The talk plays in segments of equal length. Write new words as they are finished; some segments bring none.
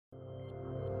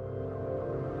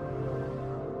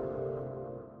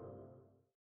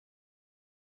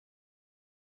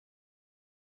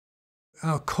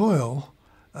our coil,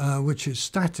 which is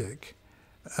static,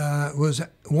 was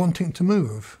wanting to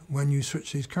move when you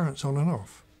switch these currents on and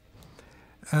off.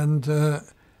 And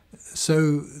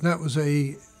so that was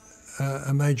a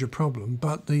major problem.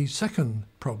 But the second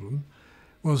problem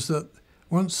was that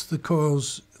once the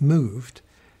coils moved,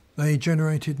 they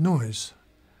generated noise.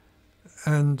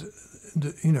 And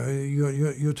you know,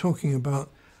 you're talking about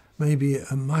maybe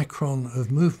a micron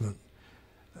of movement,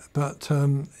 but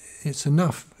it's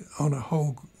enough on a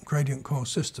whole gradient coil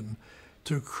system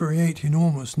to create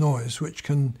enormous noise which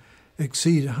can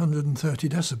exceed 130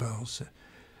 decibels.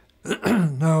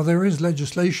 Now, there is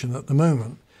legislation at the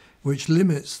moment which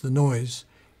limits the noise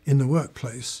in the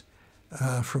workplace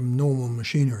from normal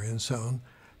machinery and so on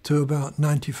to about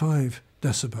 95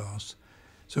 decibels.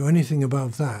 So anything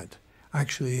above that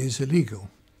actually is illegal.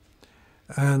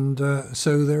 And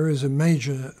so there is a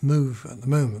major move at the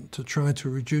moment to try to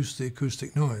reduce the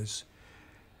acoustic noise.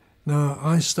 Now,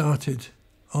 I started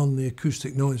on the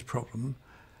acoustic noise problem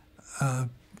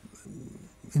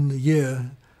in the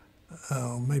year,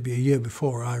 maybe a year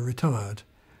before I retired.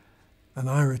 And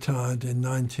I retired in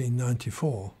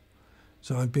 1994.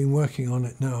 So I've been working on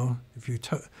it now, if you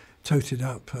tote it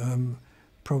up,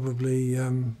 probably,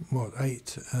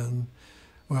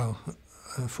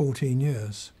 14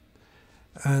 years.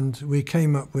 And we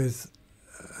came up with,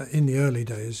 in the early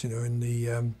days, you know, in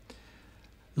the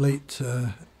late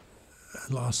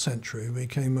last century, we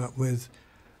came up with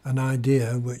an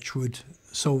idea which would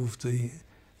solve the,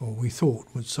 or we thought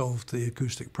would solve the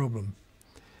acoustic problem.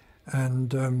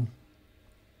 And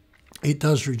it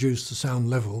does reduce the sound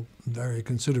level very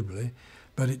considerably,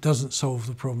 but it doesn't solve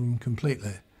the problem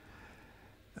completely.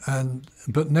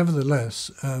 But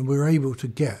nevertheless, we're able to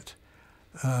get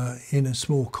in a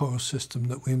small coil system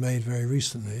that we made very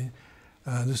recently.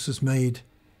 This was made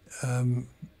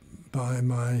by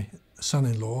my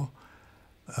son-in-law,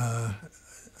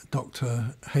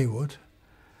 Dr. Hayward,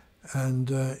 and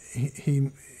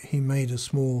he made a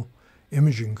small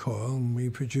imaging coil, and we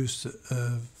produced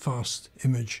a fast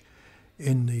image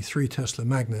in the 3 Tesla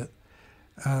magnet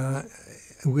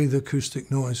with acoustic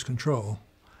noise control.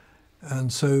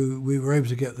 And so we were able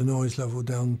to get the noise level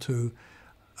down to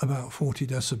about 40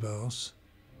 decibels.